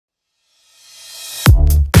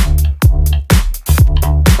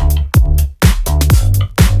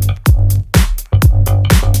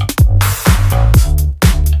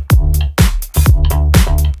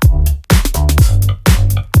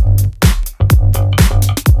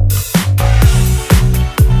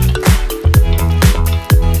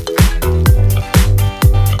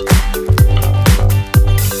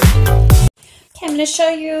to show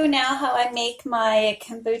you now how I make my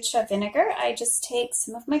kombucha vinegar. I just take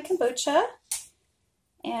some of my kombucha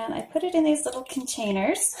and I put it in these little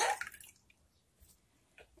containers.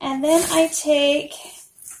 And then I take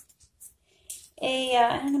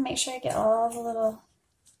I'm going to make sure I get all the little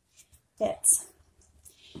bits.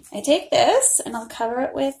 I take this and I'll cover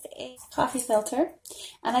it with a coffee filter,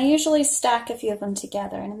 and I usually stack a few of them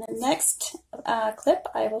together. And in the next clip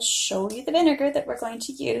I will show you the vinegar that we're going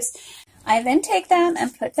to use. I then take them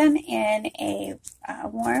and put them in a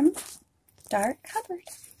warm, dark cupboard.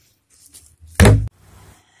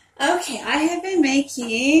 Okay, I have been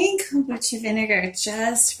making kombucha vinegar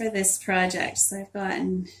just for this project. So I've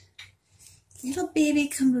gotten little baby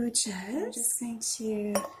kombucha. I'm just going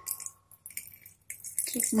to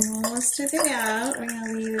take most of it out. We're going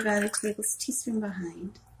to leave about a teaspoon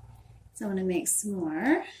behind. So I want to make some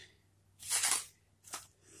more.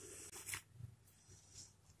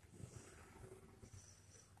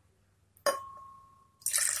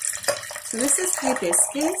 So this is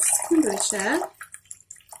Hibiscus Kombucha.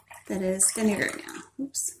 That is vinegar now.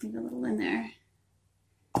 Oops, leave a little in there.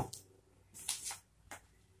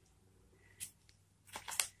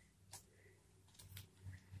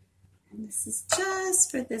 And this is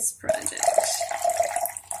just for this project.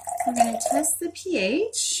 We're going to test the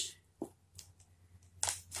pH.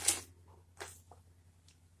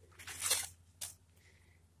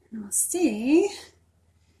 And we'll see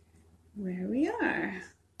where we are.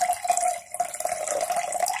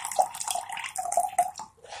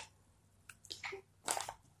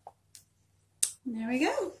 There we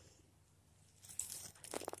go.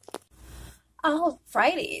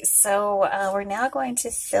 Alrighty, so we're now going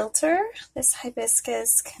to filter this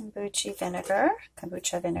Hibiscus kombucha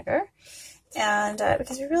vinegar, and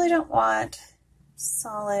because we really don't want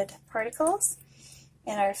solid particles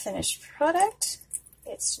in our finished product,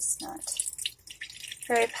 it's just not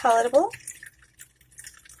very palatable,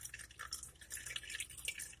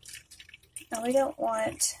 and we don't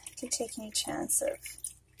want to take any chance of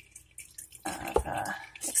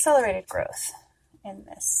accelerated growth in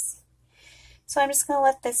this. So I'm just going to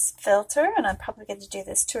let this filter, and I'm probably going to do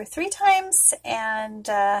this 2 or 3 times, and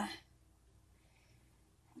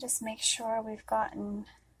just make sure we've gotten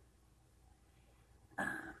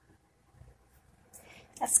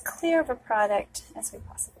as clear of a product as we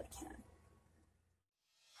possibly can.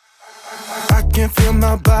 I can feel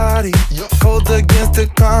my body cold against the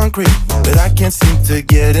concrete, but I can't seem to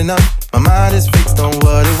get enough. My mind is fixed on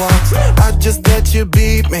what it wants. I just let you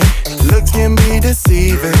beat me. Looks can be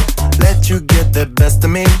deceiving. Let you get the best of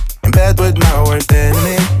me in bed with my worst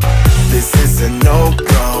enemy. This is a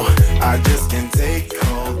no-go. I just can't take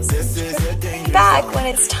hold. This is a dangerous back when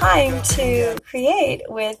it's time to create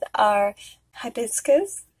with our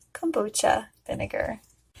Hibiscus Kombucha vinegar.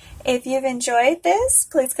 If you've enjoyed this,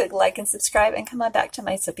 please click like and subscribe, and come on back to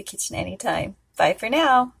my soapy kitchen anytime. Bye for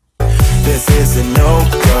now. This is a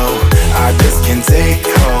no-go. I just can't take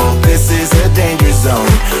hold. This is a danger zone.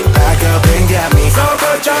 Back up and get me. So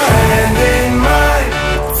put your hand in.